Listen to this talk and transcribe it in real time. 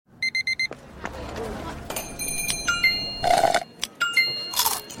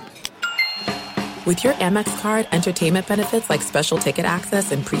With your Amex card, entertainment benefits like special ticket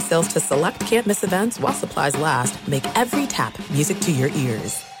access and pre-sales to select can't-miss events while supplies last make every tap music to your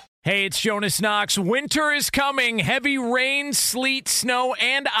ears. Hey, it's Jonas Knox. Winter is coming. Heavy rain, sleet, snow,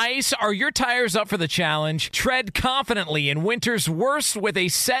 and ice. Are your tires up for the challenge? Tread confidently in winter's worst with a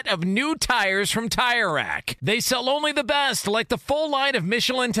set of new tires from Tire Rack. They sell only the best, like the full line of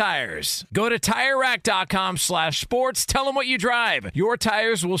Michelin tires. Go to TireRack.com/sports. Tell them what you drive. Your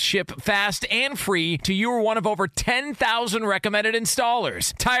tires will ship fast and free to you or one of over 10,000 recommended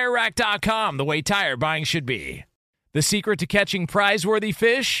installers. TireRack.com, the way tire buying should be. The secret to catching prize-worthy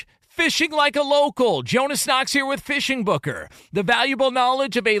fish? Fishing like a local. Jonas Knox here with Fishing Booker. The valuable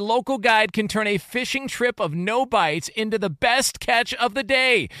knowledge of a local guide can turn a fishing trip of no bites into the best catch of the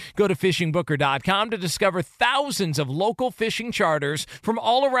day. Go to fishingbooker.com to discover thousands of local fishing charters from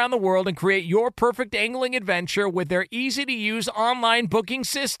all around the world and create your perfect angling adventure with their easy-to-use online booking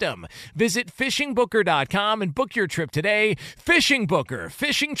system. Visit fishingbooker.com and book your trip today. Fishing Booker.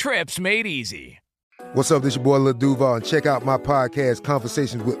 Fishing trips made easy. What's up, this your boy Lil Duval, and check out my podcast,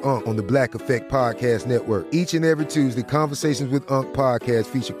 Conversations with Unc, on the Black Effect Podcast Network. Each and every Tuesday, Conversations with Unc podcast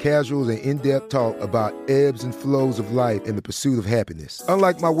feature casuals and in-depth talk about ebbs and flows of life and the pursuit of happiness.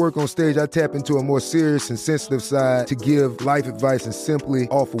 Unlike my work on stage, I tap into a more serious and sensitive side to give life advice and simply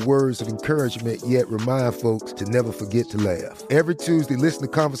offer words of encouragement, yet remind folks to never forget to laugh. Every Tuesday, listen to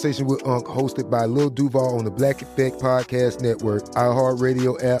Conversations with Unc, hosted by Lil Duval on the Black Effect Podcast Network,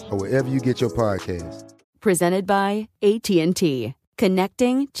 iHeartRadio app, or wherever you get your podcasts. Presented by AT&T.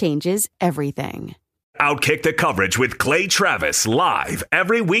 Connecting changes everything. Outkick the coverage with Clay Travis live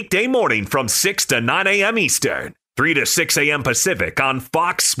every weekday morning from 6 to 9 a.m. Eastern, 3 to 6 a.m. Pacific on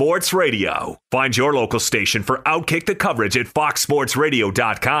Fox Sports Radio. Find your local station for Outkick the coverage at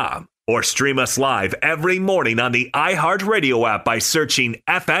foxsportsradio.com or stream us live every morning on the iHeartRadio app by searching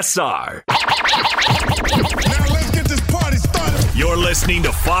FSR. Now let's get this party started. You're listening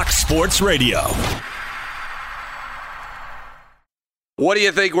to Fox Sports Radio. What do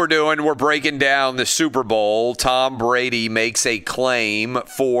you think we're doing? We're breaking down the Super Bowl. Tom Brady makes a claim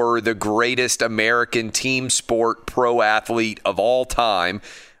for the greatest American team sport pro athlete of all time.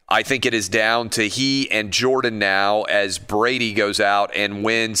 I think it is down to he and Jordan now as Brady goes out and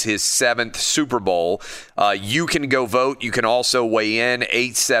wins his 7th Super Bowl. You can go vote. You can also weigh in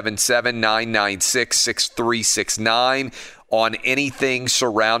 877-996-6369 on anything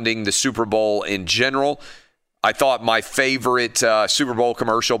surrounding the Super Bowl in general. I thought my favorite Super Bowl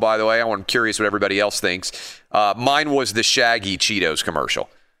commercial, by the way, I'm curious what everybody else thinks. Mine was the Shaggy Cheetos commercial.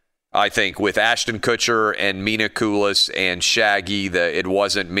 I think with Ashton Kutcher and Mila Kunis and Shaggy, the It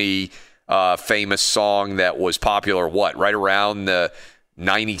Wasn't Me famous song that was popular, right around the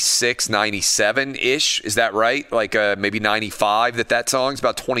 96, 97-ish? Is that right? Like maybe 95 that song's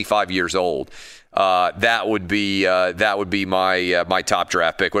about 25 years old. That would be my top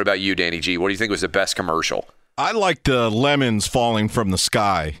draft pick. What about you, Danny G? What do you think was the best commercial? I liked lemons falling from the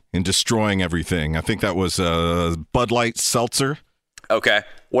sky and destroying everything. I think that was Bud Light Seltzer. Okay.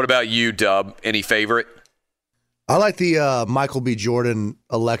 What about you, Dub? Any favorite? I like the Michael B. Jordan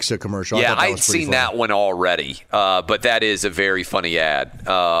Alexa commercial. Yeah, I'd seen that one already, but that is a very funny ad.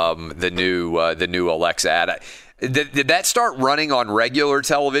 The new Alexa ad. Did that start running on regular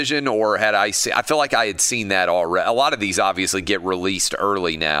television, or had I feel like I had seen that already. A lot of these obviously get released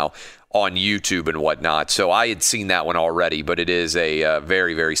early now on YouTube and whatnot, so I had seen that one already, but it is a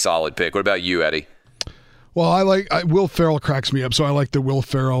very, very solid pick. What about you, Eddie? Well, Will Ferrell cracks me up, so I like the Will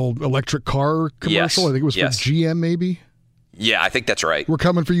Ferrell electric car commercial. Yes. I think it was for GM, maybe? Yeah, I think that's right. We're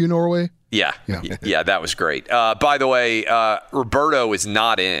coming for you, Norway? Yeah, that was great. By the way, Roberto is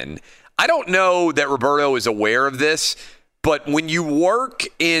not in. I don't know that Roberto is aware of this, but when you work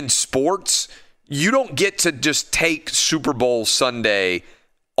in sports, you don't get to just take Super Bowl Sunday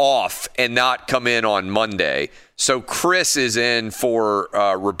off and not come in on Monday. So Chris is in for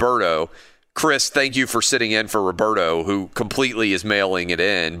Roberto. Chris, thank you for sitting in for Roberto, who completely is mailing it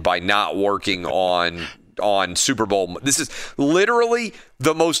in by not working on Super Bowl. This is literally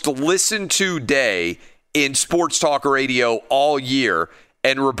the most listened to day in sports talk radio all year.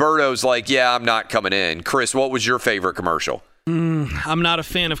 And Roberto's like, yeah, I'm not coming in. Chris, what was your favorite commercial? I'm not a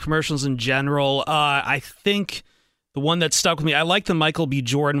fan of commercials in general. I think the one that stuck with me, I like the Michael B.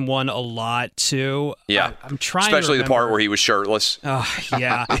 Jordan one a lot, too. Yeah. I'm trying especially to the part where he was shirtless.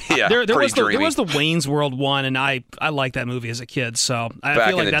 Yeah. Yeah, there was dreamy. the Wayne's World one, and I liked that movie as a kid, so I Back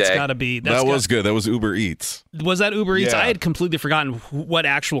feel like in the that's day. got to be... That was good. That was Uber Eats. Was that Uber Eats? Yeah. I had completely forgotten what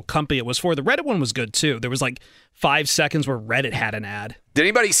actual company it was for. The Reddit one was good, too. There was like 5 seconds where Reddit had an ad. Did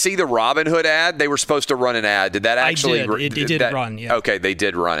anybody see the Robinhood ad? They were supposed to run an ad. Did that actually? I did. It did run, yeah. Okay, they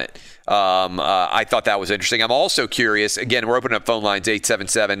did run it. I thought that was interesting. I'm also curious. Again, we're opening up phone lines,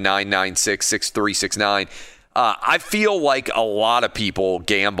 877-996-6369. I feel like a lot of people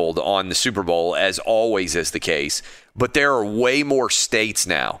gambled on the Super Bowl, as always is the case, but there are way more states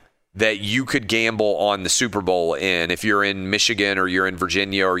now that you could gamble on the Super Bowl in. If you're in Michigan or you're in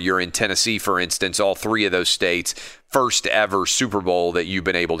Virginia or you're in Tennessee, for instance, all three of those states, first ever Super Bowl that you've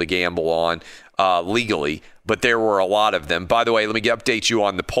been able to gamble on legally. But there were a lot of them. By the way, let me update you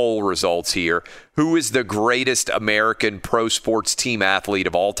on the poll results here. Who is the greatest American pro sports team athlete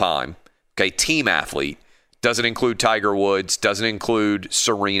of all time? Okay, team athlete. Doesn't include Tiger Woods, doesn't include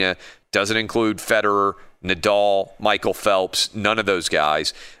Serena, doesn't include Federer, Nadal, Michael Phelps, none of those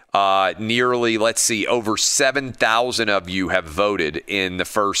guys. Nearly, over 7,000 of you have voted in the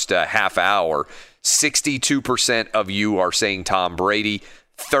first half hour. 62% of you are saying Tom Brady.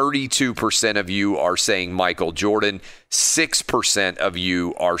 32% of you are saying Michael Jordan. 6% of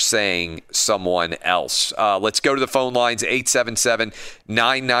you are saying someone else. Let's go to the phone lines,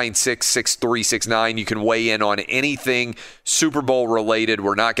 877-996-6369. You can weigh in on anything Super Bowl related.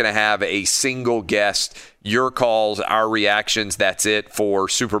 We're not going to have a single guest. Your calls, our reactions, that's it for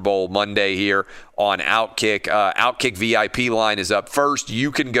Super Bowl Monday here on Outkick. Outkick VIP line is up first.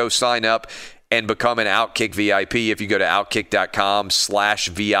 You can go sign up and become an Outkick VIP if you go to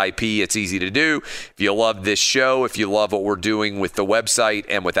outkick.com/VIP. It's easy to do. If you love this show, if you love what we're doing with the website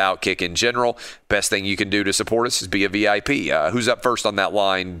and with Outkick in general, best thing you can do to support us is be a VIP. Who's up first on that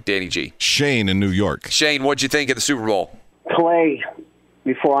line, Danny G? Shane in New York. Shane, what'd you think of the Super Bowl? Clay,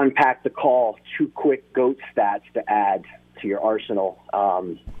 before I unpack the call, 2 quick GOAT stats to add to your arsenal.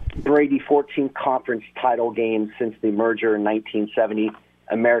 Brady, 14 conference title games since the merger in 1970.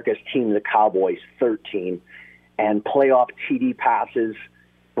 America's team, the Cowboys, 13. And playoff TD passes,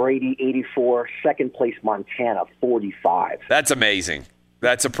 Brady, 84. Second place, Montana, 45. That's amazing.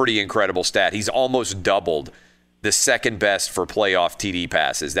 That's a pretty incredible stat. He's almost doubled the second best for playoff TD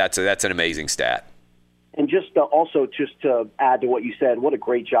passes. That's an amazing stat. And just to add to what you said, what a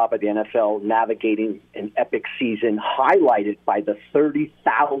great job by the NFL navigating an epic season, highlighted by the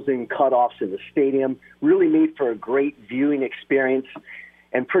 30,000 cutoffs in the stadium. Really made for a great viewing experience.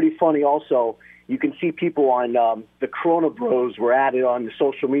 And pretty funny also, you can see people on the Corona Bros were added on the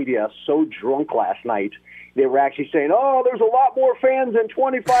social media so drunk last night. They were actually saying, oh, there's a lot more fans than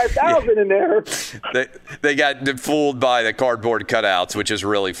 25,000 in there. They got fooled by the cardboard cutouts, which is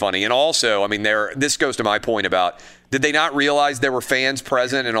really funny. And also, I mean, this goes to my point about, did they not realize there were fans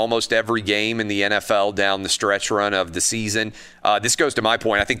present in almost every game in the NFL down the stretch run of the season? This goes to my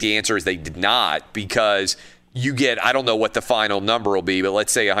point. I think the answer is they did not, because you get, I don't know what the final number will be, but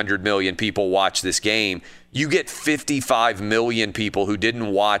let's say 100 million people watch this game. You get 55 million people who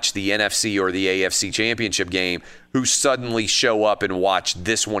didn't watch the NFC or the AFC championship game who suddenly show up and watch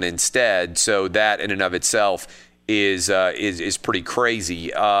this one instead. So that in and of itself is pretty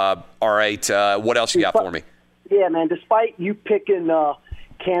crazy. All right, what else you got for me? Yeah, man, despite you picking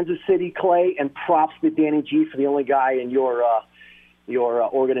Kansas City, Clay, and props to Danny G for the only guy in your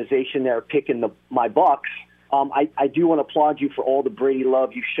organization there picking my Bucks, I do want to applaud you for all the Brady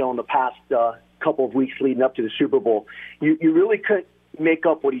love you've shown the past couple of weeks leading up to the Super Bowl. You really couldn't make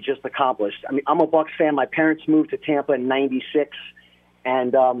up what he just accomplished. I mean, I'm a Bucs fan. My parents moved to Tampa in '96,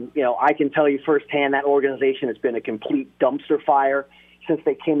 and I can tell you firsthand that organization has been a complete dumpster fire since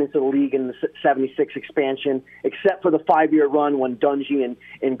they came into the league in the '76 expansion, except for the 5-year run when Dungy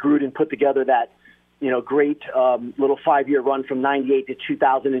and Gruden put together that great little 5-year run from 98 to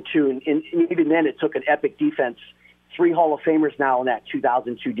 2002. And even then, it took an epic defense. 3 Hall of Famers now in that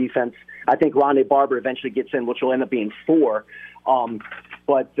 2002 defense. I think Rondé Barber eventually gets in, which will end up being 4.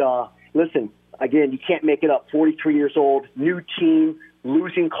 But listen, again, you can't make it up. 43 years old, new team,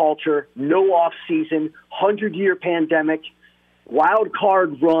 losing culture, no off season, 100-year pandemic, wild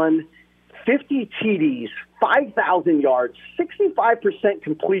card run, 50 TDs, 5,000 yards, 65%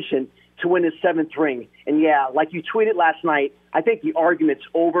 completion to win his 7th ring. And yeah, like you tweeted last night, I think the argument's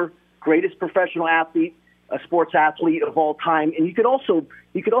over. Greatest professional athlete, a sports athlete of all time. And you could also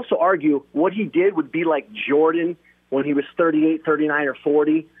argue what he did would be like Jordan when he was 38, 39, or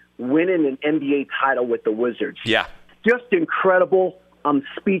 40, winning an NBA title with the Wizards. Yeah. Just incredible. I'm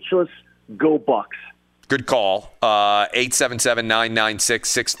speechless. Go Bucks. Good call.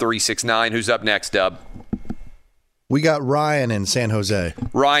 877-996-6369. Who's up next, Dub? We got Ryan in San Jose.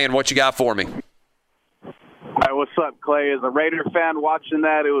 Ryan, what you got for me? Hey, what's up, Clay? As a Raider fan watching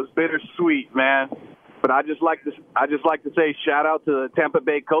that, it was bittersweet, man. But I just like to say shout out to the Tampa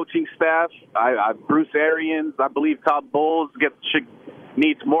Bay coaching staff. Bruce Arians, I believe Todd Bowles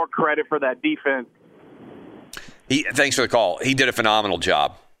needs more credit for that defense. Thanks for the call. He did a phenomenal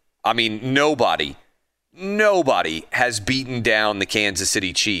job. I mean, nobody has beaten down the Kansas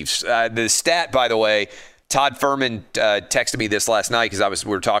City Chiefs. The stat, by the way, Todd Furman texted me this last night because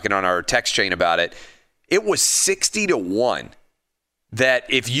we were talking on our text chain about it. It was 60-1 that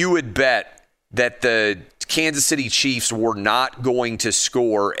if you had bet that the Kansas City Chiefs were not going to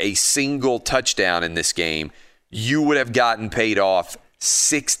score a single touchdown in this game, you would have gotten paid off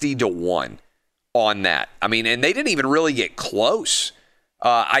 60-1 on that. I mean, and they didn't even really get close.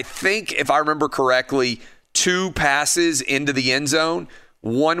 I think, if I remember correctly, 2 passes into the end zone.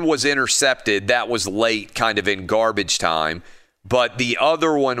 One was intercepted. That was late, kind of in garbage time. But the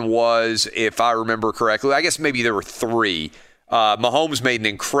other one was, if I remember correctly, I guess maybe there were 3. Mahomes made an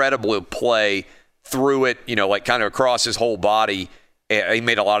incredible play, threw it, like kind of across his whole body. He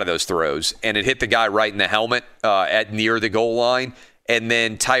made a lot of those throws, and it hit the guy right in the helmet near the goal line. And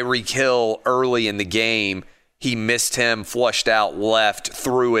then Tyreek Hill, early in the game, he missed him, flushed out left,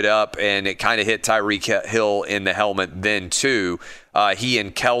 threw it up, and it kind of hit Tyreek Hill in the helmet then too. He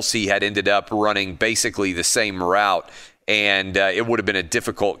and Kelsey had ended up running basically the same route, and it would have been a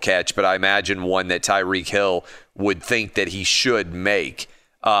difficult catch, but I imagine one that Tyreek Hill would think that he should make.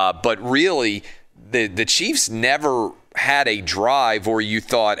 But really, the Chiefs never had a drive where you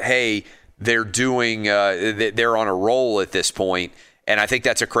thought, hey, they're on a roll at this point. And I think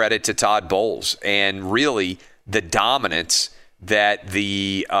that's a credit to Todd Bowles and really the dominance that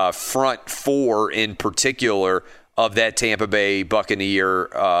the front 4 in particular of that Tampa Bay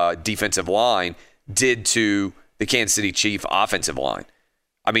Buccaneer defensive line did to the Kansas City Chief offensive line.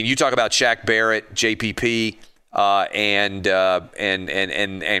 I mean, you talk about Shaq Barrett, JPP, and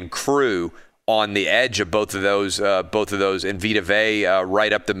Crew on the edge of both of those, and Vita Vea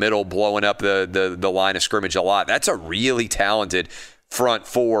right up the middle, blowing up the line of scrimmage a lot. That's a really talented front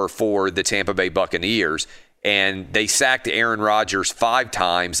 4 for the Tampa Bay Buccaneers, and they sacked Aaron Rodgers 5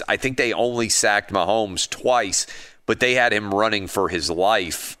 times. I think they only sacked Mahomes twice, but they had him running for his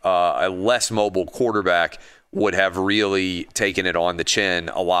life. A less mobile quarterback would have really taken it on the chin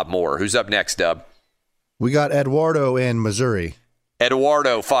a lot more. Who's up next, Dub? We got Eduardo in Missouri.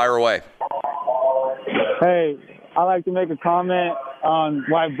 Eduardo, fire away. Hey, I'd like to make a comment on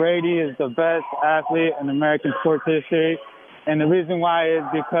why Brady is the best athlete in American sports history. And the reason why is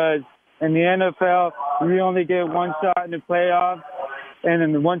because in the NFL, you only get one shot in the playoffs and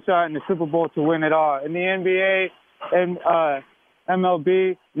then one shot in the Super Bowl to win it all. In the NBA and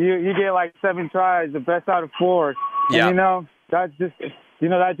MLB, you get like 7 tries, the best out of 4. Yeah. And, that just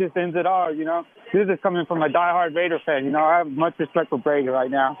ends it all, This is coming from a diehard Raider fan. I have much respect for Brady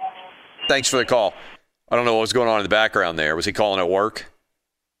right now. Thanks for the call. I don't know what was going on in the background there. Was he calling at work?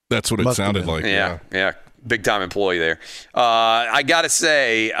 That's what it sounded like. Yeah. Big time employee there. I got to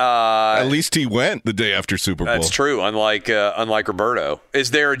say, at least he went the day after Super Bowl. That's true. Unlike Roberto,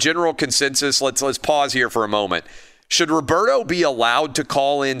 is there a general consensus? Let's pause here for a moment. Should Roberto be allowed to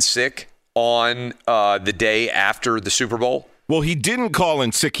call in sick on the day after the Super Bowl? Well, he didn't call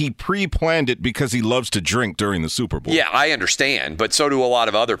in sick. He pre-planned it because he loves to drink during the Super Bowl. Yeah, I understand, but so do a lot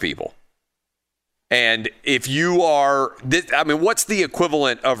of other people. And if you are, what's the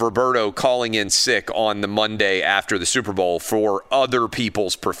equivalent of Roberto calling in sick on the Monday after the Super Bowl for other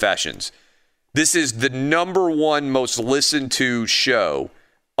people's professions? This is the number 1 most listened to show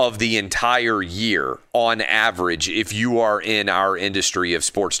of the entire year on average if you are in our industry of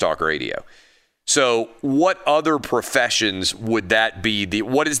sports talk radio. So what other professions would that be?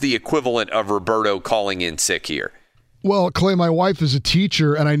 What is the equivalent of Roberto calling in sick here? Well, Clay, my wife is a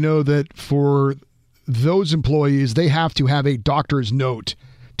teacher, and I know that for those employees, they have to have a doctor's note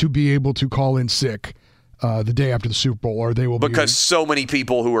to be able to call in sick the day after the Super Bowl, or they will because so many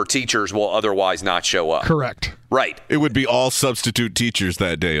people who are teachers will otherwise not show up. Correct. Right. It would be all substitute teachers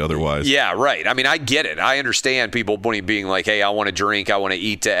that day otherwise. Yeah, right. I mean, I get it. I understand people being like, hey, I want to drink, I want to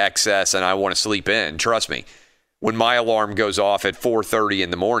eat to excess, and I want to sleep in. Trust me. When my alarm goes off at 4:30 in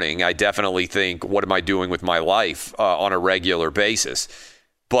the morning, I definitely think, what am I doing with my life on a regular basis?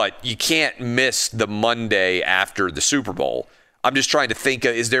 But you can't miss the Monday after the Super Bowl. I'm just trying to think,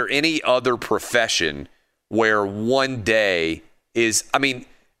 is there any other profession where one day is,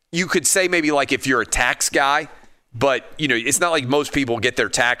 you could say maybe like if you're a tax guy, but, it's not like most people get their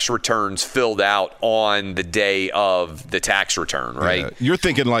tax returns filled out on the day of the tax return, right? Yeah. You're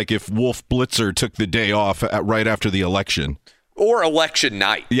thinking like if Wolf Blitzer took the day off right after the election. Or election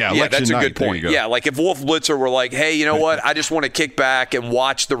night. Yeah, that's a good point. Yeah, like if Wolf Blitzer were like, hey, you know what? I just want to kick back and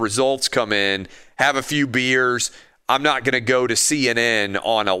watch the results come in, have a few beers. I'm not going to go to CNN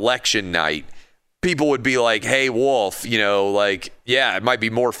on election night. People would be like, hey, Wolf, it might be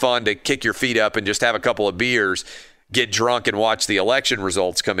more fun to kick your feet up and just have a couple of beers, get drunk and watch the election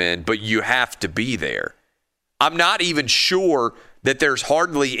results come in, but you have to be there. I'm not even sure that there's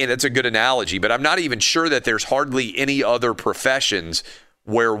hardly, and it's a good analogy, but I'm not even sure that there's hardly any other professions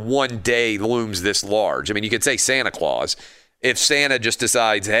where one day looms this large. I mean, you could say Santa Claus. If Santa just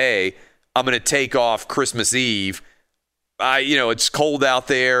decides, hey, I'm going to take off Christmas Eve, it's cold out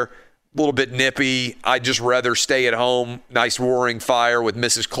there, a little bit nippy, I'd just rather stay at home, nice roaring fire with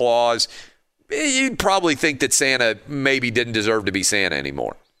Mrs. Claus, you'd probably think that Santa maybe didn't deserve to be Santa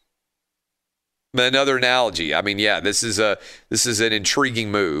anymore. Another analogy. I mean, this is an intriguing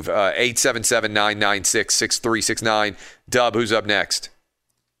move. 877-996-6369. Dub, who's up next?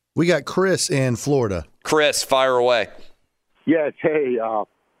 We got Chris in Florida. Chris, fire away. Yes, hey,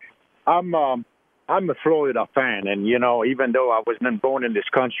 I'm a Florida fan, and even though I wasn't born in this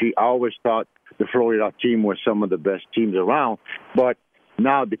country, I always thought the Florida team was some of the best teams around. But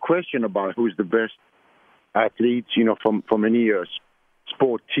now the question about who's the best athletes, from any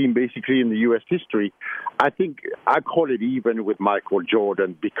sport team basically in the U.S. history, I think I call it even with Michael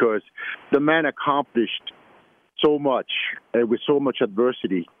Jordan, because the man accomplished so much with so much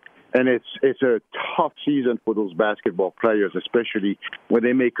adversity. And it's a tough season for those basketball players, especially when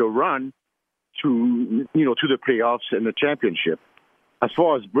they make a run to the playoffs and the championship. As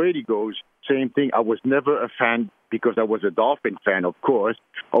far as Brady goes, same thing. I was never a fan because I was a Dolphin fan, of course,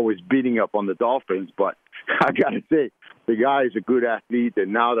 always beating up on the Dolphins. But I got to say, the guy is a good athlete,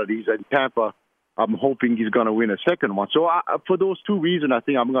 and now that he's in Tampa, I'm hoping he's going to win a second one. So for those two reasons, I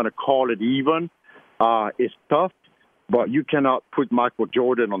think I'm going to call it even. It's tough, but you cannot put Michael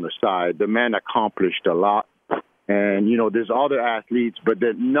Jordan on the side. The man accomplished a lot. And, there's other athletes, but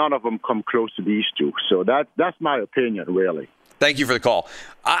none of them come close to these two. So that's my opinion, really. Thank you for the call.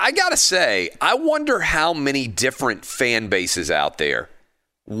 I got to say, I wonder how many different fan bases out there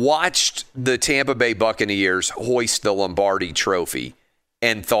watched the Tampa Bay Buccaneers hoist the Lombardi Trophy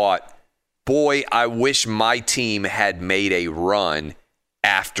and thought, boy, I wish my team had made a run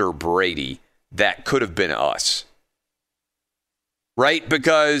after Brady that could have been us. Right?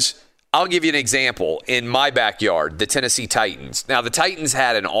 Because I'll give you an example. In my backyard, the Tennessee Titans. Now, the Titans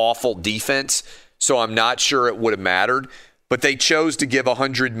had an awful defense, so I'm not sure it would have mattered, but they chose to give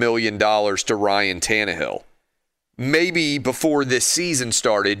 $100 million to Ryan Tannehill. Maybe before this season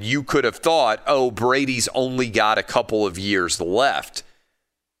started, you could have thought, oh, Brady's only got a couple of years left.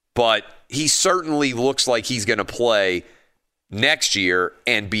 But he certainly looks like he's going to play next year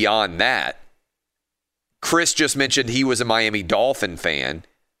and beyond that. Chris just mentioned he was a Miami Dolphin fan.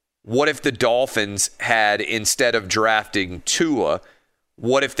 What if the Dolphins had, instead of drafting Tua,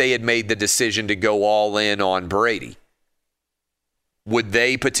 what if they had made the decision to go all in on Brady? Would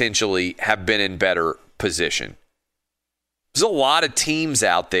they potentially have been in better position? There's a lot of teams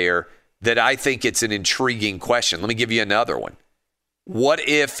out there that I think it's an intriguing question. Let me give you another one. What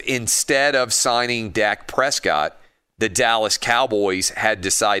if instead of signing Dak Prescott, the Dallas Cowboys had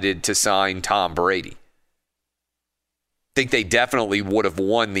decided to sign Tom Brady? I think they definitely would have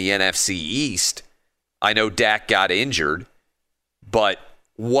won the NFC East. I know Dak got injured, but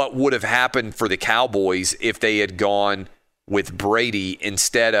what would have happened for the Cowboys if they had gone with Brady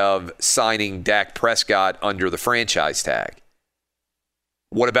instead of signing Dak Prescott under the franchise tag?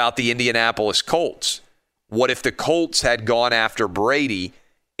 What about the Indianapolis Colts? What if the Colts had gone after Brady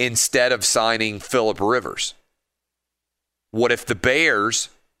instead of signing Phillip Rivers? What if the Bears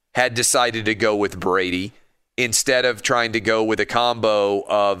had decided to go with Brady instead of trying to go with a combo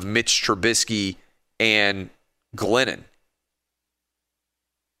of Mitch Trubisky and Glennon?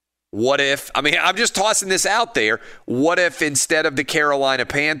 What if, I'm just tossing this out there. What if instead of the Carolina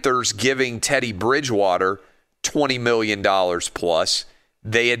Panthers giving Teddy Bridgewater $20 million plus,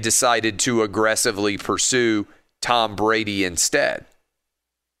 they had decided to aggressively pursue Tom Brady instead?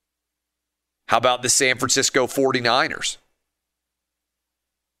 How about the San Francisco 49ers?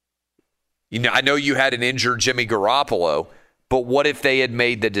 I know you had an injured Jimmy Garoppolo, but what if they had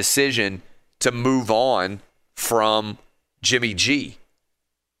made the decision to move on from Jimmy G?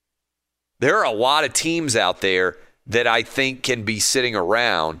 There are a lot of teams out there that I think can be sitting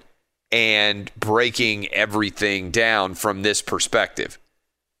around and breaking everything down from this perspective.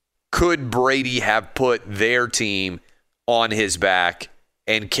 Could Brady have put their team on his back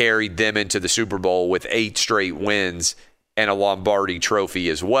and carried them into the Super Bowl with 8 straight wins and a Lombardi Trophy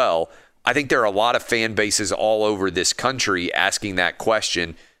as well? I think there are a lot of fan bases all over this country asking that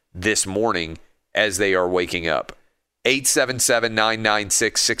question this morning as they are waking up.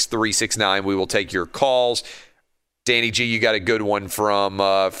 877-996-6369. We will take your calls. Danny G, you got a good one from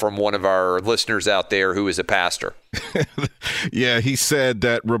one of our listeners out there who is a pastor. Yeah, he said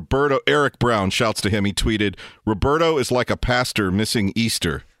that Eric Brown shouts to him. He tweeted, "Roberto is like a pastor missing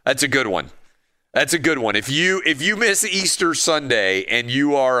Easter." That's a good one. That's a good one. If you miss Easter Sunday and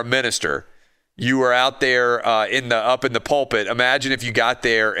you are a minister, you are out there up in the pulpit. Imagine if you got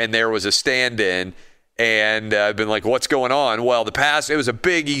there and there was a stand-in and been like, "What's going on?" Well, it was a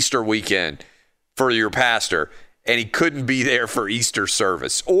big Easter weekend for your pastor, and he couldn't be there for Easter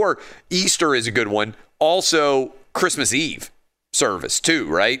service. Or Easter is a good one. Also, Christmas Eve service too,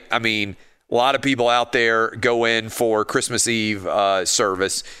 right? I mean, a lot of people out there go in for Christmas Eve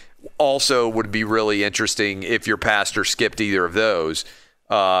service. Also would be really interesting if your pastor skipped either of those.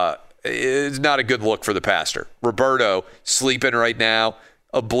 It's not a good look for the pastor. Roberto sleeping right now,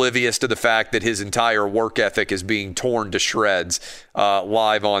 oblivious to the fact that his entire work ethic is being torn to shreds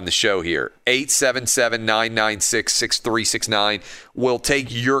live on the show here. 877-996-6369. We'll take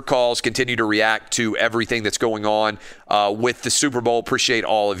your calls, continue to react to everything that's going on with the Super Bowl. Appreciate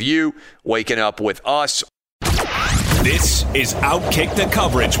all of you waking up with us. This is Outkick the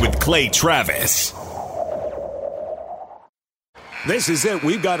Coverage with Clay Travis. This is it.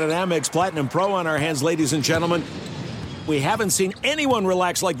 We've got an Amex Platinum Pro on our hands, ladies and gentlemen. We haven't seen anyone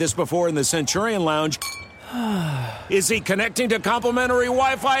relax like this before in the Centurion Lounge. Is he connecting to complimentary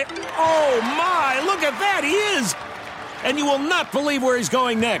Wi-Fi? Oh, my! Look at that! He is! And you will not believe where he's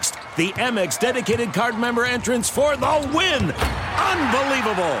going next. The Amex dedicated card member entrance for the win!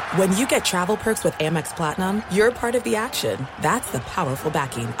 Unbelievable! When you get travel perks with Amex Platinum, you're part of the action. That's the powerful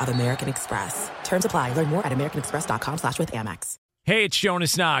backing of American Express. Terms apply. Learn more at americanexpress.com/withAmex. Hey, it's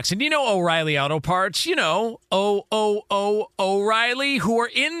Jonas Knox, and you know O'Reilly Auto Parts. You know, O'Reilly, who are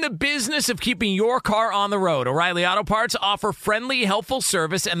in the business of keeping your car on the road. O'Reilly Auto Parts offer friendly, helpful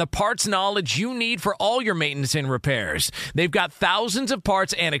service and the parts knowledge you need for all your maintenance and repairs. They've got thousands of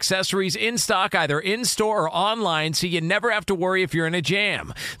parts and accessories in stock, either in-store or online, so you never have to worry if you're in a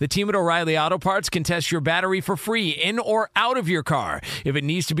jam. The team at O'Reilly Auto Parts can test your battery for free in or out of your car. If it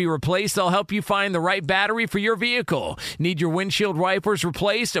needs to be replaced, they'll help you find the right battery for your vehicle. Need your windshield wipers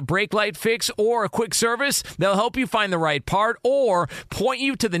replaced, a brake light fix, or a quick service? They'll help you find the right part or point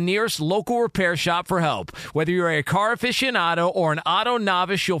you to the nearest local repair shop for help. Whether you're a car aficionado or an auto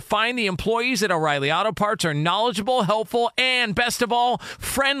novice, you'll find the employees at O'Reilly Auto Parts are knowledgeable, helpful, and best of all,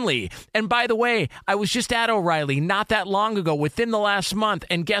 friendly. And by the way, I was just at O'Reilly not that long ago, within the last month,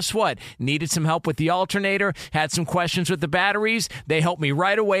 and guess what? Needed some help with the alternator, had some questions with the batteries. They helped me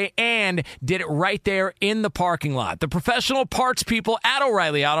right away and did it right there in the parking lot. The professional parts people at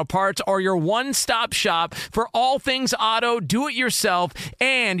O'Reilly Auto Parts are your one-stop shop for all things auto, do-it-yourself,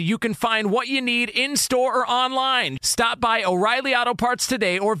 and you can find what you need in-store or online. Stop by O'Reilly Auto Parts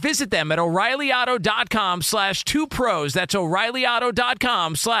today or visit them at O'ReillyAuto.com/2pros. That's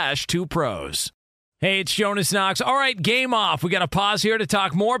O'ReillyAuto.com/2pros. Hey, it's Jonas Knox. All right, game off. We got to pause here to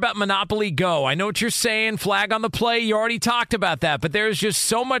talk more about Monopoly Go. I know what you're saying, flag on the play. You already talked about that, but there's just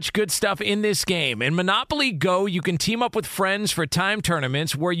so much good stuff in this game. In Monopoly Go, you can team up with friends for time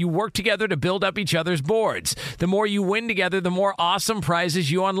tournaments where you work together to build up each other's boards. The more you win together, the more awesome prizes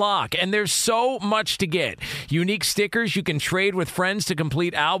you unlock, and there's so much to get. Unique stickers you can trade with friends to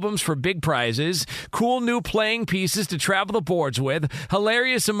complete albums for big prizes, cool new playing pieces to travel the boards with,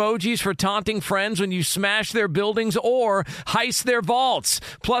 hilarious emojis for taunting friends when you smash their buildings or heist their vaults.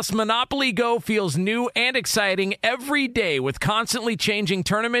 Plus, Monopoly Go feels new and exciting every day with constantly changing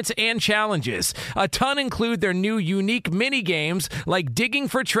tournaments and challenges. A ton include their new unique mini games like digging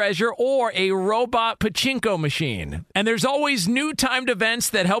for treasure or a robot pachinko machine. And there's always new timed events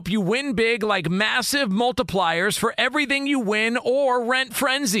that help you win big, like massive multipliers for everything you win or rent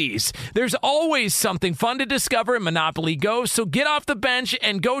frenzies. There's always something fun to discover in Monopoly Go, so get off the bench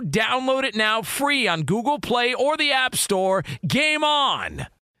and go download it now free on Google Play or the App Store. Game on!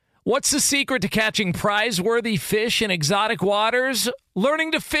 What's the secret to catching prize-worthy fish in exotic waters?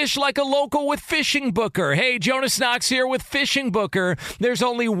 Learning to fish like a local with Fishing Booker. Hey, Jonas Knox here with Fishing Booker. There's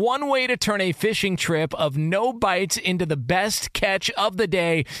only one way to turn a fishing trip of no bites into the best catch of the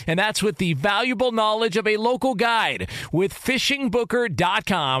day, and that's with the valuable knowledge of a local guide. With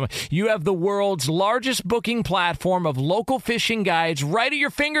FishingBooker.com, you have the world's largest booking platform of local fishing guides right at your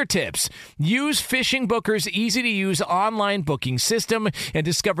fingertips. Use Fishing Booker's easy-to-use online booking system and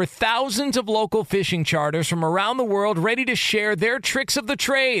discover thousands of local fishing charters from around the world ready to share their trips tricks of the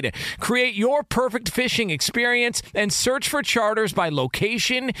trade. Create your perfect fishing experience and search for charters by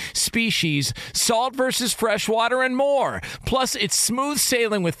location, species, salt versus freshwater, and more. Plus, it's smooth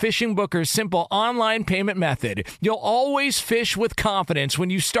sailing with Fishing Booker's simple online payment method. You'll always fish with confidence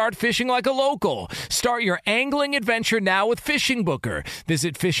when you start fishing like a local. Start your angling adventure now with Fishing Booker.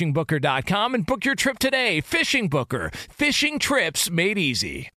 Visit fishingbooker.com and book your trip today. Fishing Booker. Fishing trips made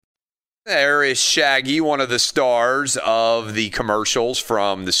easy. There is Shaggy, one of the stars of the commercials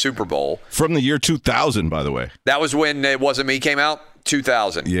from the Super Bowl. From the year 2000, by the way. That was when It Wasn't Me came out?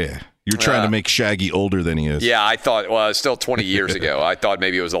 2000. Yeah. You're trying to make Shaggy older than he is. Yeah, I thought, well, it's still 20 years ago. I thought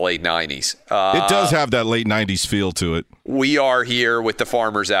maybe it was the late 90s. It does have that late 90s feel to it. We are here with the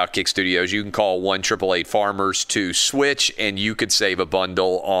Farmers Outkick Studios. You can call 1-888-FARMERS to switch, and you could save a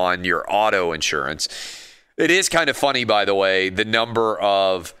bundle on your auto insurance. It is kind of funny, by the way, the number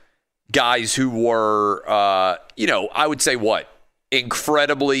of guys who were, I would say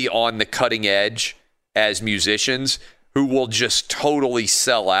incredibly on the cutting edge as musicians, who will just totally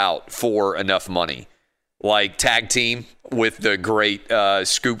sell out for enough money. Like Tag Team with the great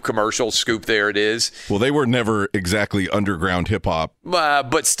Scoop commercial. Scoop, there it is. Well, they were never exactly underground hip-hop.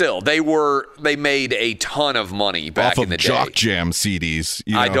 But still, they made a ton of money back in the day. Off of Jock Jam CDs.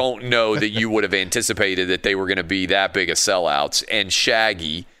 I don't know that you would have anticipated that they were going to be that big of sellouts. And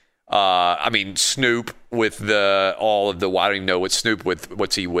Shaggy, Snoop with I don't even know what Snoop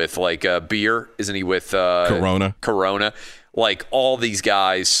what's he with? Like beer? Isn't he with Corona? Corona. Like all these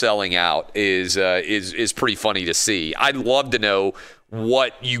guys selling out is pretty funny to see. I'd love to know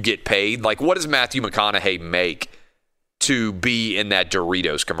what you get paid. Like, what does Matthew McConaughey make to be in that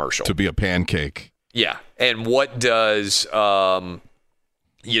Doritos commercial? To be a pancake. Yeah. And what does Ashton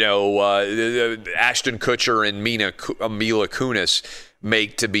Kutcher and Mila Kunis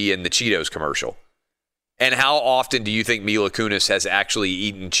make to be in the Cheetos commercial? And how often do you think Mila Kunis has actually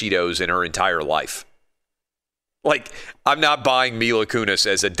eaten Cheetos in her entire life? Like, I'm not buying Mila Kunis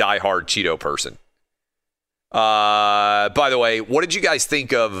as a diehard Cheeto person. By the way, what did you guys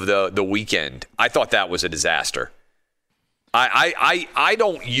think of the weekend? I thought that was a disaster. I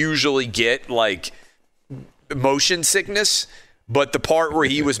don't usually get like motion sickness, but the part where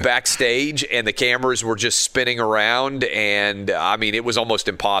he was backstage and the cameras were just spinning around, and it was almost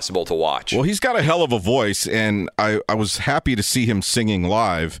impossible to watch. Well, he's got a hell of a voice, and I was happy to see him singing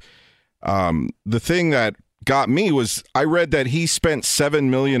live. The thing that got me was I read that he spent $7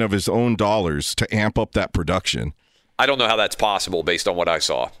 million of his own dollars to amp up that production. I don't know how that's possible based on what I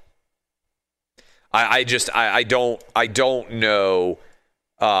saw. I don't know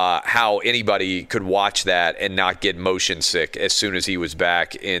how anybody could watch that and not get motion sick as soon as he was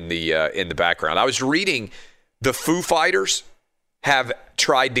back in the background. I was reading the Foo Fighters have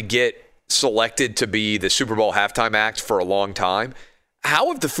tried to get selected to be the Super Bowl halftime act for a long time. How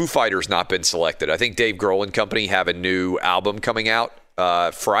have the Foo Fighters not been selected? I think Dave Grohl and company have a new album coming out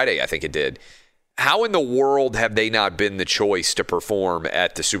Friday, I think it did. How in the world have they not been the choice to perform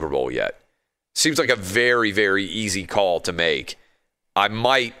at the Super Bowl yet? Seems like a very, very easy call to make. I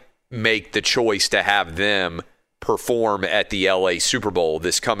might make the choice to have them perform at the LA Super Bowl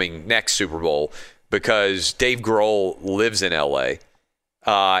this coming next Super Bowl because Dave Grohl lives in LA.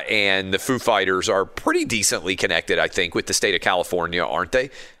 And the Foo Fighters are pretty decently connected, I think, with the state of California, aren't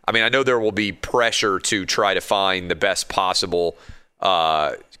they? I know there will be pressure to try to find the best possible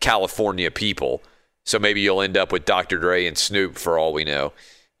California people. So maybe you'll end up with Dr. Dre and Snoop for all we know,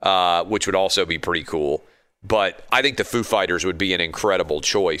 which would also be pretty cool. But I think the Foo Fighters would be an incredible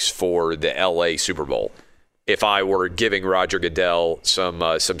choice for the LA Super Bowl. If I were giving Roger Goodell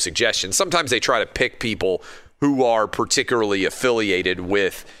some suggestions, sometimes they try to pick people who are particularly affiliated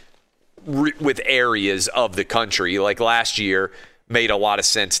with areas of the country. Like last year, made a lot of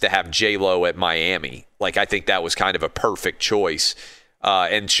sense to have J-Lo at Miami. Like I think that was kind of a perfect choice.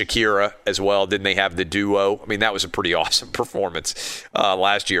 And Shakira as well. Didn't they have the duo? That was a pretty awesome performance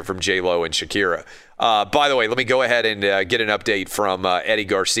last year from J-Lo and Shakira. By the way, let me go ahead and get an update from Eddie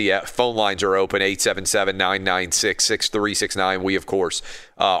Garcia. Phone lines are open, 877-996-6369. We, of course,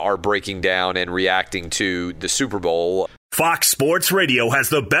 are breaking down and reacting to the Super Bowl. Fox Sports Radio has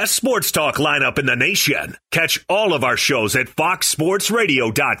the best sports talk lineup in the nation. Catch all of our shows at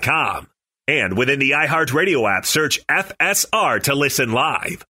foxsportsradio.com. And within the iHeartRadio app, search FSR to listen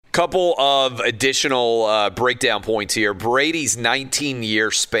live. Couple of additional breakdown points here. Brady's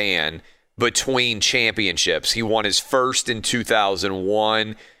 19-year span between championships. He won his first in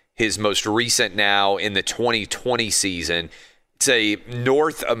 2001, his most recent now in the 2020 season. It's a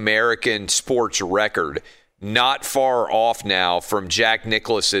North American sports record, not far off now from Jack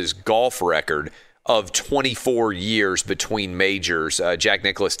Nicklaus's golf record of 24 years between majors. Jack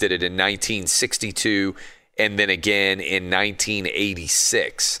Nicklaus did it in 1962 and then again in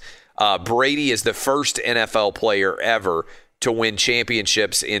 1986. Brady is the first NFL player ever to win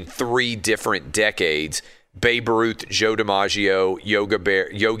championships in 3 different decades. Babe Ruth, Joe DiMaggio,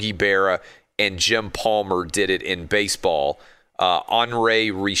 Yogi Berra, and Jim Palmer did it in baseball.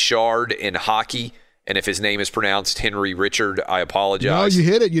 Henri Richard in hockey. And if his name is pronounced Henry Richard, I apologize. No, you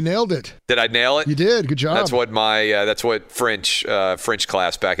hit it. You nailed it. Did I nail it? You did. Good job. That's what French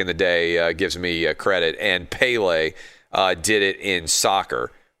class back in the day gives me credit. And Pele did it in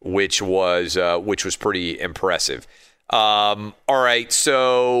soccer, which was pretty impressive. All right,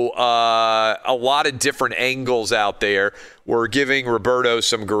 so a lot of different angles out there. We're giving Roberto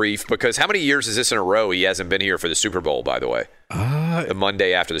some grief because how many years is this in a row he hasn't been here for the Super Bowl, by the way? The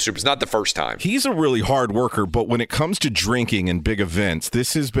Monday after the Super Bowl. It's not the first time. He's a really hard worker, but when it comes to drinking and big events,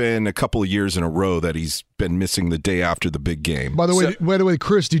 this has been a couple of years in a row that he's been missing the day after the big game. By the way,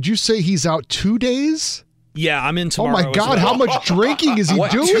 Chris, did you say he's out 2 days? Yeah, I'm in tomorrow. Oh, my God. How much drinking is he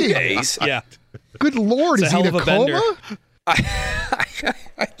doing? 2 days? Yeah. Good Lord. Is he in a coma?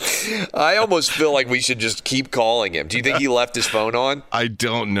 I almost feel like we should just keep calling him. Do you think he left his phone on? I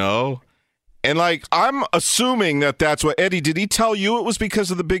don't know. And, I'm assuming that's what... Eddie, did he tell you it was because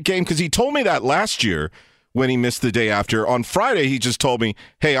of the big game? Because he told me that last year when he missed the day after. On Friday, he just told me,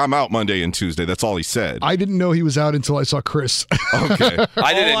 hey, I'm out Monday and Tuesday. That's all he said. I didn't know he was out until I saw Chris. Okay.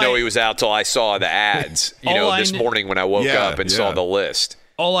 I didn't know he was out till I saw the ads, this morning when I woke up and saw the list.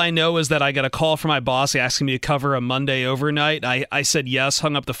 All I know is that I got a call from my boss asking me to cover a Monday overnight. I said yes,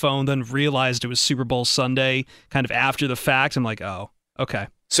 hung up the phone, then realized it was Super Bowl Sunday kind of after the fact. I'm like, oh, okay.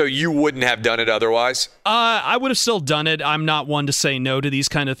 So you wouldn't have done it otherwise? I would have still done it. I'm not one to say no to these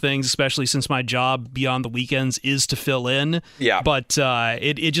kind of things, especially since my job beyond the weekends is to fill in. Yeah. But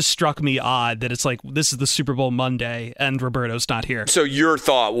it just struck me odd that it's like, this is the Super Bowl Monday and Roberto's not here. So your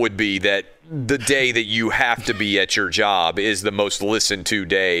thought would be that the day that you have to be at your job is the most listened to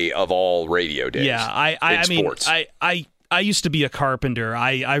day of all radio days. Yeah, I mean, sports. I used to be a carpenter.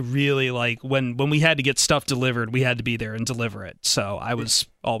 I really when we had to get stuff delivered, we had to be there and deliver it. So I was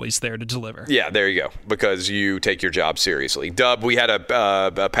always there to deliver. Yeah, there you go. Because you take your job seriously. Dub, we had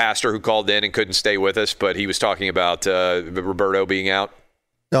a pastor who called in and couldn't stay with us, but he was talking about Roberto being out.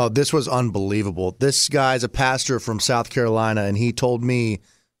 No, this was unbelievable. This guy's a pastor from South Carolina, and he told me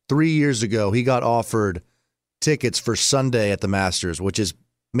 3 years ago he got offered tickets for Sunday at the Masters, which is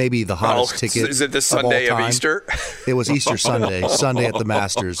maybe the hottest ticket. Is it the Sunday of Easter? It was Easter Sunday, Sunday at the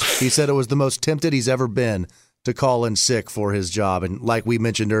Masters. He said it was the most tempted he's ever been to call in sick for his job. And like we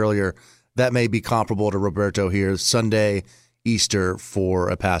mentioned earlier, that may be comparable to Roberto here. Sunday, Easter for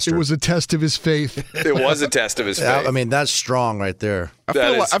a pastor. It was a test of his faith. It was a test of his faith. I mean, that's strong right there.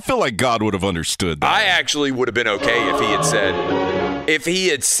 I feel like God would have understood that. I actually would have been okay if he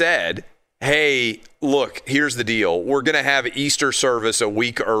had said, hey, look, here's the deal. We're going to have Easter service a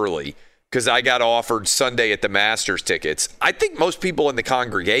week early because I got offered Sunday at the Masters tickets. I think most people in the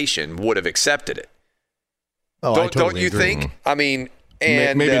congregation would have accepted it. Oh, don't you think? I mean,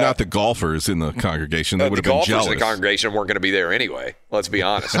 and maybe not the golfers in the congregation. They would have been jealous. The golfers in the congregation weren't going to be there anyway. Let's be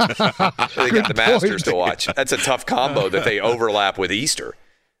honest. They got the Masters to watch. That's a tough combo that they overlap with Easter.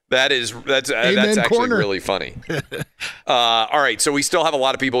 That's actually really funny. All right, so we still have a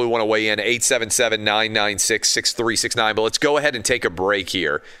lot of people who want to weigh in, 877-996-6369. But let's go ahead and take a break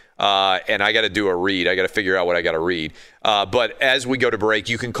here. And I got to do a read. I got to figure out what I got to read. But as we go to break,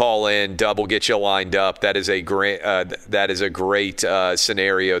 you can call in. Dub will get you lined up. That is a great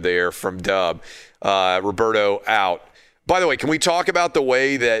scenario there from Dub. Roberto out. By the way, can we talk about the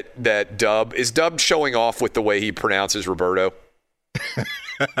way that Dub is showing off with the way he pronounces Roberto?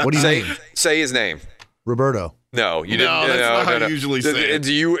 What do you mean? Say his name. Roberto. No, you didn't. No, that's not how you usually say it.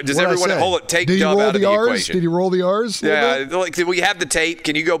 Does everyone hold it? Take Dub out of the equation. Did he roll the R's? Yeah. Did we have the tape?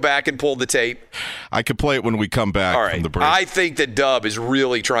 Can you go back and pull the tape? I could play it when we come back from the break. I think that Dub is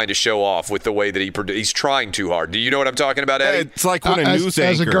really trying to show off with the way that he's trying too hard. Do you know what I'm talking about, Eddie? It's like when a news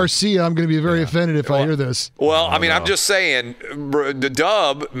anchor. As a Garcia, I'm going to be very offended if I hear this. Well, I'm just saying, the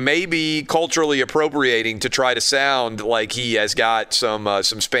Dub may be culturally appropriating to try to sound like he has got some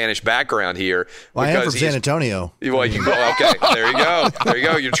Spanish background here. Well, I am from San Antonio. Well, okay, there you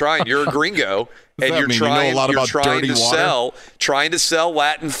go. You're trying. You're a gringo, and you're trying to sell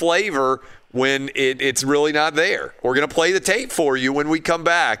Latin flavor when it's really not there. We're gonna play the tape for you when we come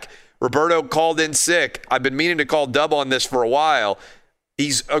back. Roberto called in sick. I've been meaning to call Dub on this for a while.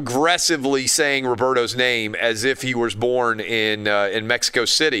 He's aggressively saying Roberto's name as if he was born in Mexico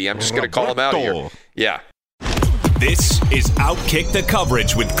City. I'm just gonna call him out here. Yeah. This is Outkick the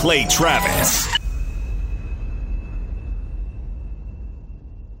Coverage with Clay Travis.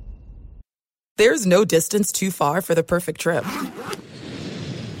 There's no distance too far for the perfect trip.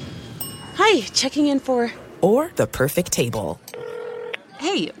 Hi, checking in for... Or the perfect table.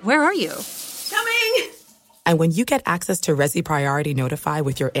 Hey, where are you? Coming! And when you get access to Resi Priority Notify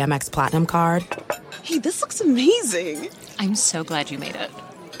with your Amex Platinum card... Hey, this looks amazing. I'm so glad you made it.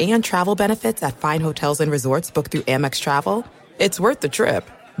 And travel benefits at fine hotels and resorts booked through Amex Travel, it's worth the trip.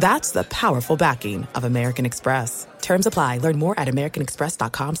 That's the powerful backing of American Express. Terms apply. Learn more at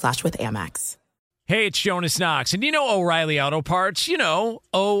americanexpress.com/withAmex. Hey, it's Jonas Knox, and you know O'Reilly Auto Parts. You know,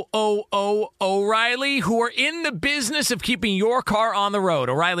 O'Reilly, who are in the business of keeping your car on the road.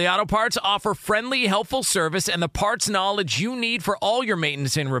 O'Reilly Auto Parts offer friendly, helpful service and the parts knowledge you need for all your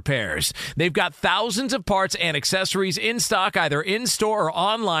maintenance and repairs. They've got thousands of parts and accessories in stock, either in-store or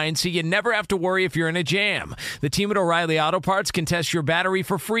online, so you never have to worry if you're in a jam. The team at O'Reilly Auto Parts can test your battery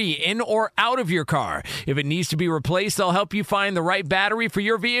for free in or out of your car. If it needs to be replaced, they'll help you find the right battery for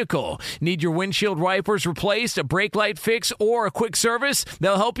your vehicle. Need your windshield wipers replaced, a brake light fix, or a quick service?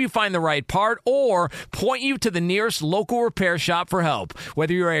 They'll help you find the right part or point you to the nearest local repair shop for help.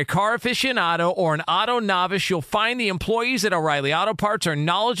 Whether you're a car aficionado or an auto novice, you'll find the employees at O'Reilly Auto Parts are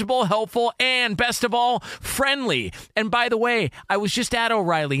knowledgeable, helpful, and best of all, friendly. And by the way, I was just at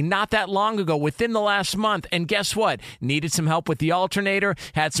O'Reilly not that long ago, within the last month, and guess what? Needed some help with the alternator,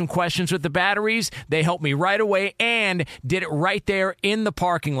 had some questions with the batteries. They helped me right away and did it right there in the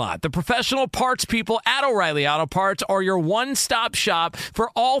parking lot. The professional parts people at O'Reilly Auto Parts are your one-stop shop for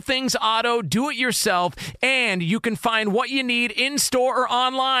all things auto, do-it-yourself, and you can find what you need in-store or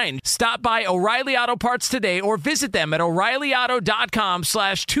online. Stop by O'Reilly Auto Parts today or visit them at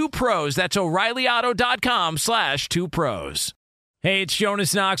O'ReillyAuto.com/2pros. That's O'ReillyAuto.com/2pros. Hey, it's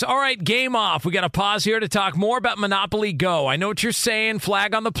Jonas Knox. All right, game off. We got to pause here to talk more about Monopoly Go. I know what you're saying,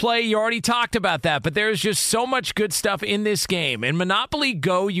 flag on the play. You already talked about that, but there's just so much good stuff in this game. In Monopoly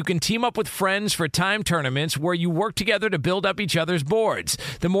Go, you can team up with friends for time tournaments where you work together to build up each other's boards.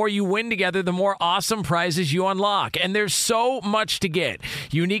 The more you win together, the more awesome prizes you unlock, and there's so much to get.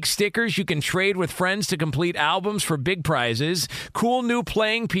 Unique stickers you can trade with friends to complete albums for big prizes, cool new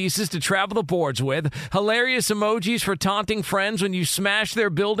playing pieces to travel the boards with, hilarious emojis for taunting friends when you smash their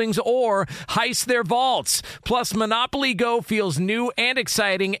buildings or heist their vaults. Plus, Monopoly Go feels new and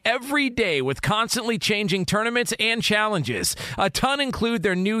exciting every day with constantly changing tournaments and challenges. A ton include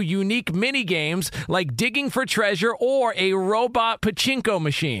their new unique mini games like digging for treasure or a robot pachinko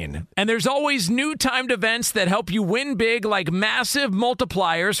machine. And there's always new timed events that help you win big, like massive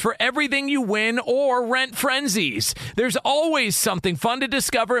multipliers for everything you win or rent frenzies. There's always something fun to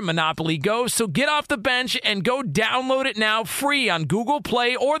discover in Monopoly Go, so get off the bench and go download it now free on Google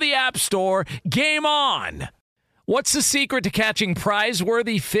Play or the App Store. Game on! What's the secret to catching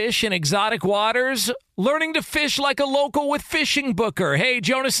prize-worthy fish in exotic waters? Learning to fish like a local with Fishing Booker. Hey,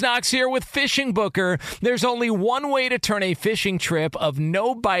 Jonas Knox here with Fishing Booker. There's only one way to turn a fishing trip of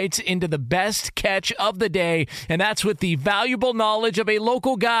no bites into the best catch of the day, and that's with the valuable knowledge of a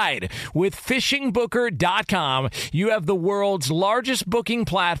local guide. With FishingBooker.com, you have the world's largest booking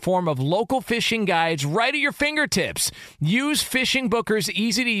platform of local fishing guides right at your fingertips. Use Fishing Booker's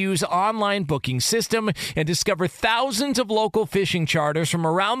easy-to-use online booking system and discover thousands of local fishing charters from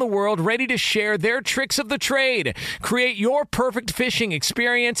around the world ready to share their tricks of the trade. Create your perfect fishing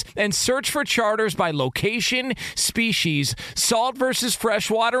experience and search for charters by location, species, salt versus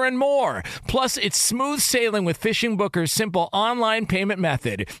freshwater, and more. Plus, it's smooth sailing with Fishing Booker's simple online payment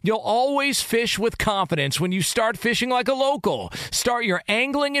method. You'll always fish with confidence when you start fishing like a local. Start your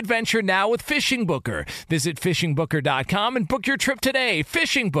angling adventure now with Fishing Booker. Visit FishingBooker.com and book your trip today.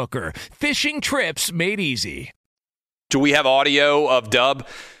 Fishing Booker. Fishing trips made easy. Do we have audio of Dub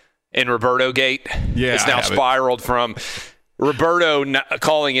in Roberto Gate? Yeah, it's now spiraled from Roberto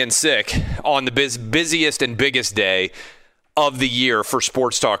calling in sick on the busiest and biggest day of the year for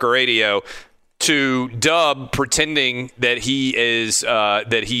Sports Talk Radio to Dub pretending that he is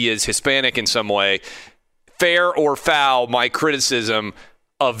Hispanic in some way. Fair or foul, my criticism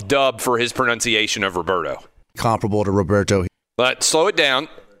of Dub for his pronunciation of Roberto. Comparable to Roberto. But slow it down.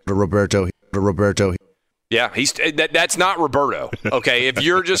 To Roberto. Yeah, that's not Roberto. Okay, if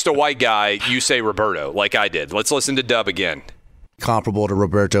you're just a white guy, you say Roberto, like I did. Let's listen to Dub again. Comparable to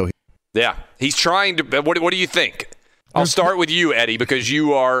Roberto. Yeah, he's trying to. What do you think? I'll start with you, Eddie, because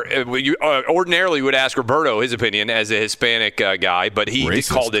you ordinarily would ask Roberto his opinion as a Hispanic guy, but he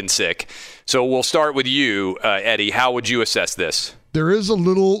called in sick. So we'll start with you, Eddie. How would you assess this? There is a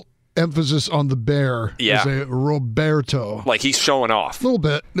little emphasis on the bear. Yeah. As a Roberto. Like he's showing off. A little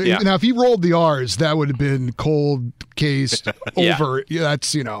bit. Yeah. Now, if he rolled the R's, that would have been cold case Yeah. over. Yeah,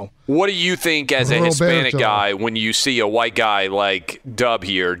 that's, What do you think as a Roberto. Hispanic guy when you see a white guy like Dub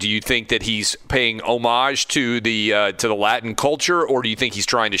here? Do you think that he's paying homage to the Latin culture, or do you think he's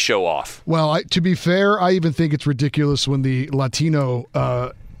trying to show off? Well, to be fair, I even think it's ridiculous when the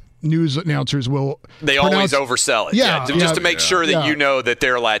Latino news announcers will They always oversell it. Yeah, Just to make sure that you know that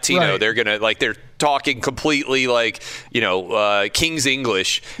they're Latino. Right. They're going to, they're talking completely King's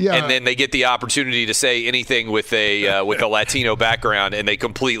English, Yeah. and then they get the opportunity to say anything with a Latino background, and they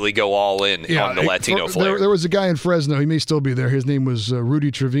completely go all in on the Latino flair. There was a guy in Fresno. He may still be there. His name was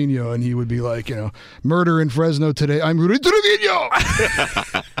Rudy Trevino, and he would be like, murder in Fresno today. I'm Rudy Trevino.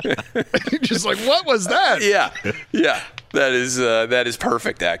 Just like, what was that? Yeah. That is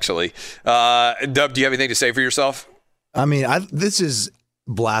perfect, actually. Dub, do you have anything to say for yourself? I mean, this is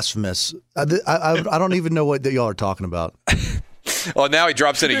blasphemous. I don't even know what y'all are talking about. Oh, now he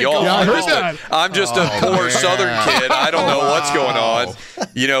drops in a yawn. Yeah, I heard that. I'm just a poor Southern kid. I don't know what's going on.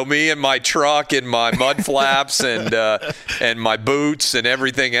 Me and my truck and my mud flaps and my boots and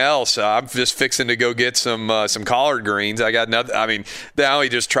everything else. I'm just fixing to go get some collard greens. I got nothing. I mean, now he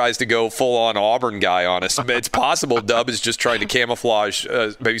just tries to go full on Auburn guy on us. It's possible Dub is just trying to camouflage.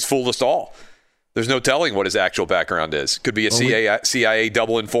 Maybe he's fooled us all. There's no telling what his actual background is. Could be a CIA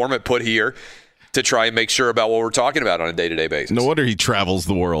double informant put here to try and make sure about what we're talking about on a day-to-day basis. No wonder he travels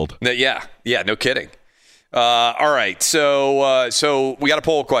the world. Yeah, no kidding. All right, so we got a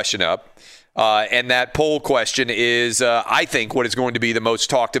poll question up, and that poll question is, I think, what is going to be the most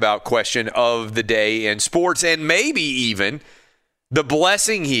talked about question of the day in sports, and maybe even the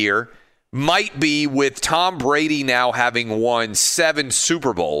blessing here might be with Tom Brady now having won 7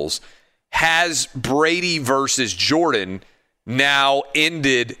 Super Bowls. Has Brady versus Jordan now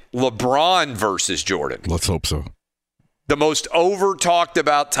ended LeBron versus Jordan? Let's hope so. The most over-talked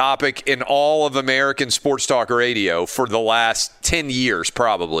about topic in all of American sports talk radio for the last 10 years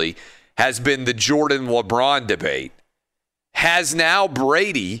probably has been the Jordan-LeBron debate. Has now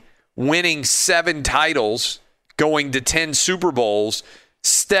Brady, winning 7 titles, going to 10 Super Bowls,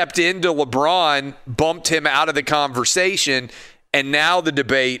 stepped into LeBron, bumped him out of the conversation, and now the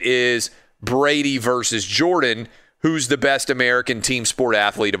debate is Brady versus Jordan. Who's the best American team sport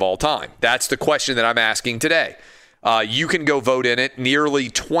athlete of all time? That's the question that I'm asking today. You can go vote in it. Nearly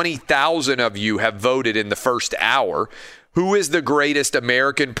 20,000 of you have voted in the first hour. Who is the greatest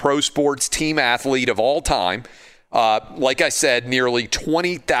American pro sports team athlete of all time? Like I said, nearly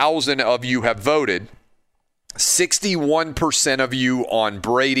 20,000 of you have voted. 61% of you on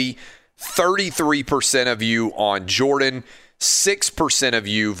Brady, 33% of you on Jordan, 6% of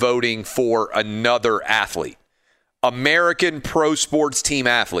you voting for another athlete. American pro sports team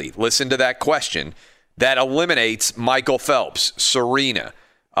athlete. Listen to that question. That eliminates Michael Phelps, Serena.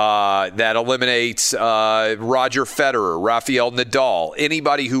 That eliminates Roger Federer, Rafael Nadal.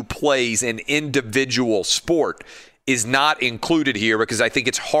 Anybody who plays an individual sport is not included here because I think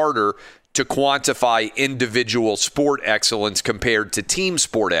it's harder to quantify individual sport excellence compared to team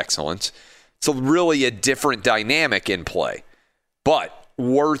sport excellence. It's really a different dynamic in play, but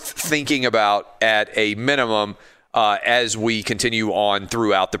worth thinking about at a minimum as we continue on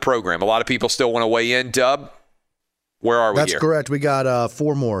throughout the program. A lot of people still want to weigh in. Dub, where are we here? That's correct. We got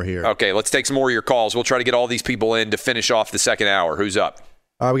 4 more here. Okay, let's take some more of your calls. We'll try to get all these people in to finish off the second hour. Who's up?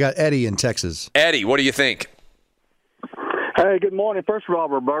 We got Eddie in Texas. Eddie, what do you think? Hey, good morning. First of all,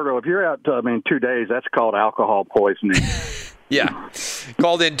 Roberto, if you're out, 2 days, that's called alcohol poisoning. Yeah,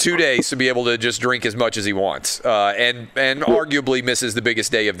 called in 2 days to be able to just drink as much as he wants, and arguably misses the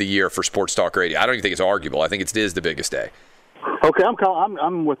biggest day of the year for sports talk radio. I don't even think it's arguable. I think it is the biggest day. Okay,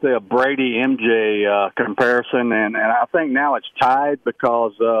 I'm with the Brady MJ comparison, and I think now it's tied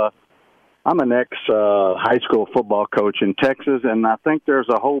because I'm an ex high school football coach in Texas, and I think there's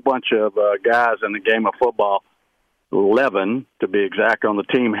a whole bunch of guys in the game of football, 11 to be exact, on the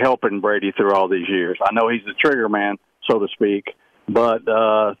team helping Brady through all these years. I know he's the trigger man, so to speak, but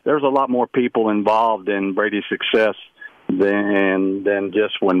there's a lot more people involved in Brady's success than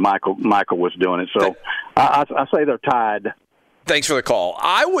just when Michael was doing it. So I say they're tied. Thanks for the call.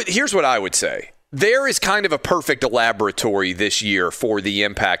 Here's what I would say. There is kind of a perfect laboratory this year for the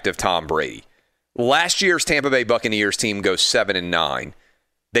impact of Tom Brady. Last year's Tampa Bay Buccaneers team goes 7-9.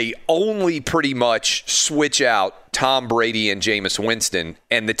 They only pretty much switch out Tom Brady and Jameis Winston,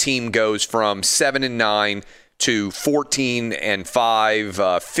 and the team goes from 7-9 to 14-5,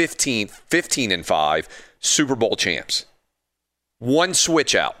 15-5 Super Bowl champs. One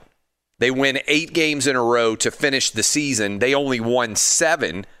switch out. They win 8 games in a row to finish the season. They only won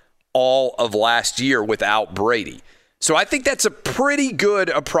 7 all of last year without Brady. So I think that's a pretty good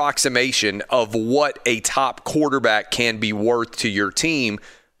approximation of what a top quarterback can be worth to your team.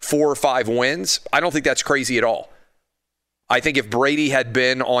 4 or 5 wins. I don't think that's crazy at all. I think if Brady had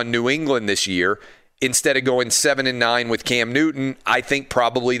been on New England this year, instead of going 7-9 with Cam Newton, I think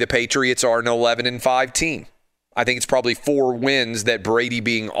probably the Patriots are an 11-5 team. I think it's probably 4 wins that Brady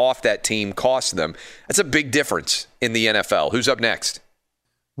being off that team cost them. That's a big difference in the NFL. Who's up next?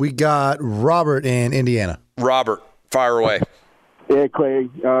 We got Robert in Indiana. Robert, fire away. Yeah, Clay.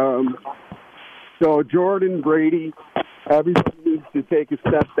 So Jordan, Brady, everybody needs to take a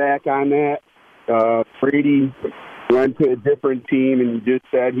step back on that. Brady went to a different team and just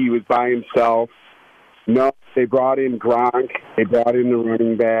said he was by himself. No, they brought in Gronk. They brought in the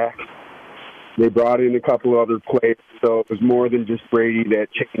running back. They brought in a couple other players. So it was more than just Brady that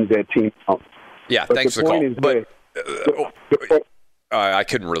changed that team out. Yeah, but thanks for the call. But I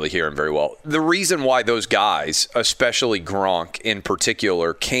couldn't really hear him very well. The reason why those guys, especially Gronk in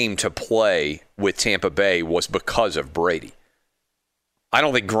particular, came to play with Tampa Bay was because of Brady. I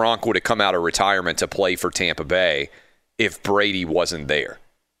don't think Gronk would have come out of retirement to play for Tampa Bay if Brady wasn't there.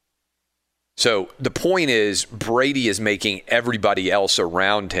 So the point is, Brady is making everybody else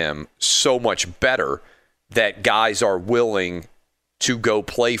around him so much better that guys are willing to go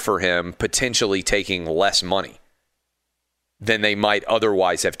play for him, potentially taking less money than they might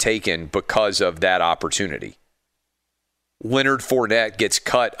otherwise have taken because of that opportunity. Leonard Fournette gets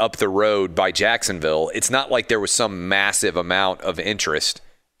cut up the road by Jacksonville. It's not like there was some massive amount of interest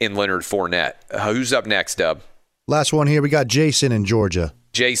in Leonard Fournette. Who's up next, Dub? Last one here. We got Jason in Georgia.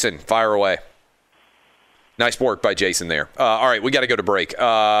 Jason, fire away. Nice work by Jason there. All right, we got to go to break.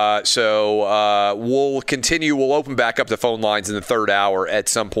 So we'll continue. We'll open back up the phone lines in the third hour at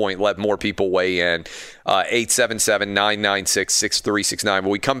some point. Let more people weigh in. 877-996-6369. When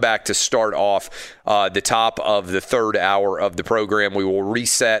we come back to start off the top of the third hour of the program, we will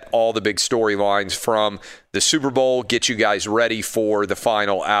reset all the big storylines from the Super Bowl, get you guys ready for the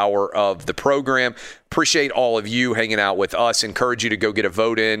final hour of the program. Appreciate all of you hanging out with us. Encourage you to go get a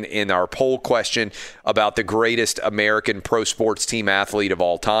vote in our poll question about the greatest American pro sports team athlete of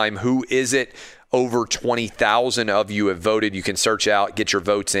all time. Who is it? Over 20,000 of you have voted. You can search out, get your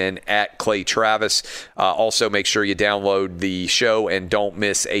votes in at Clay Travis. Also, make sure you download the show and don't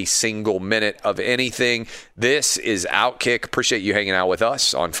miss a single minute of anything. This is Outkick. Appreciate you hanging out with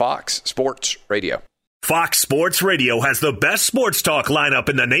us on Fox Sports Radio. Fox Sports Radio has the best sports talk lineup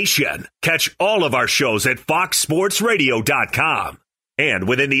in the nation. Catch all of our shows at foxsportsradio.com. And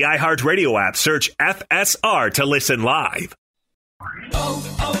within the iHeartRadio app, search FSR to listen live.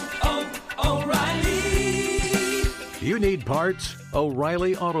 O'Reilly. You need parts?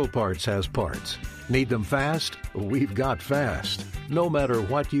 O'Reilly Auto Parts has parts. Need them fast? We've got fast. No matter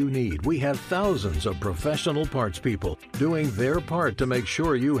what you need, we have thousands of professional parts people doing their part to make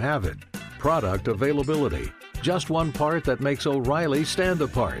sure you have it. Product availability. Just one part that makes O'Reilly stand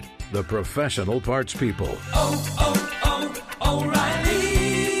apart. The professional parts people.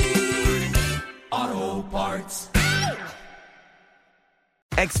 O'Reilly Auto Parts.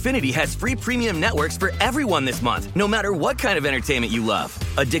 Xfinity has free premium networks for everyone this month, no matter what kind of entertainment you love.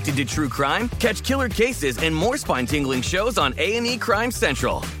 Addicted to true crime? Catch killer cases and more spine-tingling shows on A&E Crime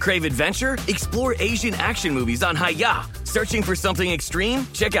Central. Crave adventure? Explore Asian action movies on Hi-Ya. Searching for something extreme?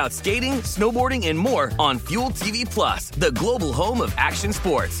 Check out skating, snowboarding, and more on Fuel TV Plus, the global home of action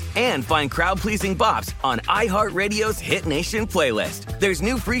sports. And find crowd-pleasing bops on iHeartRadio's Hit Nation playlist. There's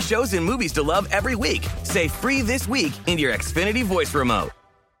new free shows and movies to love every week. Say free this week in your Xfinity voice remote.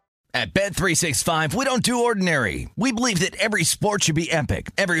 At Bet365, we don't do ordinary. We believe that every sport should be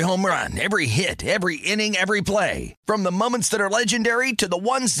epic. Every home run, every hit, every inning, every play. From the moments that are legendary to the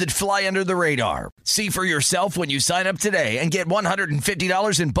ones that fly under the radar. See for yourself when you sign up today and get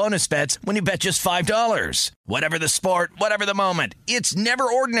 $150 in bonus bets when you bet just $5. Whatever the sport, whatever the moment, it's never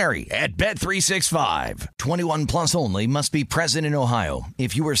ordinary at Bet365. 21 plus only. Must be present in Ohio.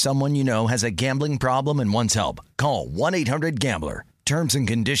 If you or someone you know has a gambling problem and wants help, call 1-800-GAMBLER. Terms and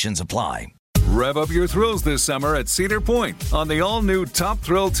conditions apply. Rev up your thrills this summer at Cedar Point on the all-new Top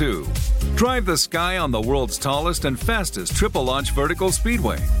Thrill 2. Drive the sky on the world's tallest and fastest triple-launch vertical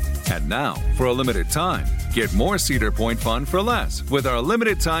speedway. And now, for a limited time, get more Cedar Point fun for less with our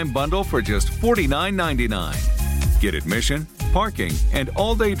limited-time bundle for just $49.99. Get admission, parking, and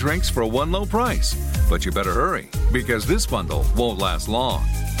all-day drinks for one low price. But you better hurry, because this bundle won't last long.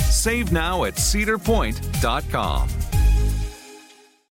 Save now at cedarpoint.com.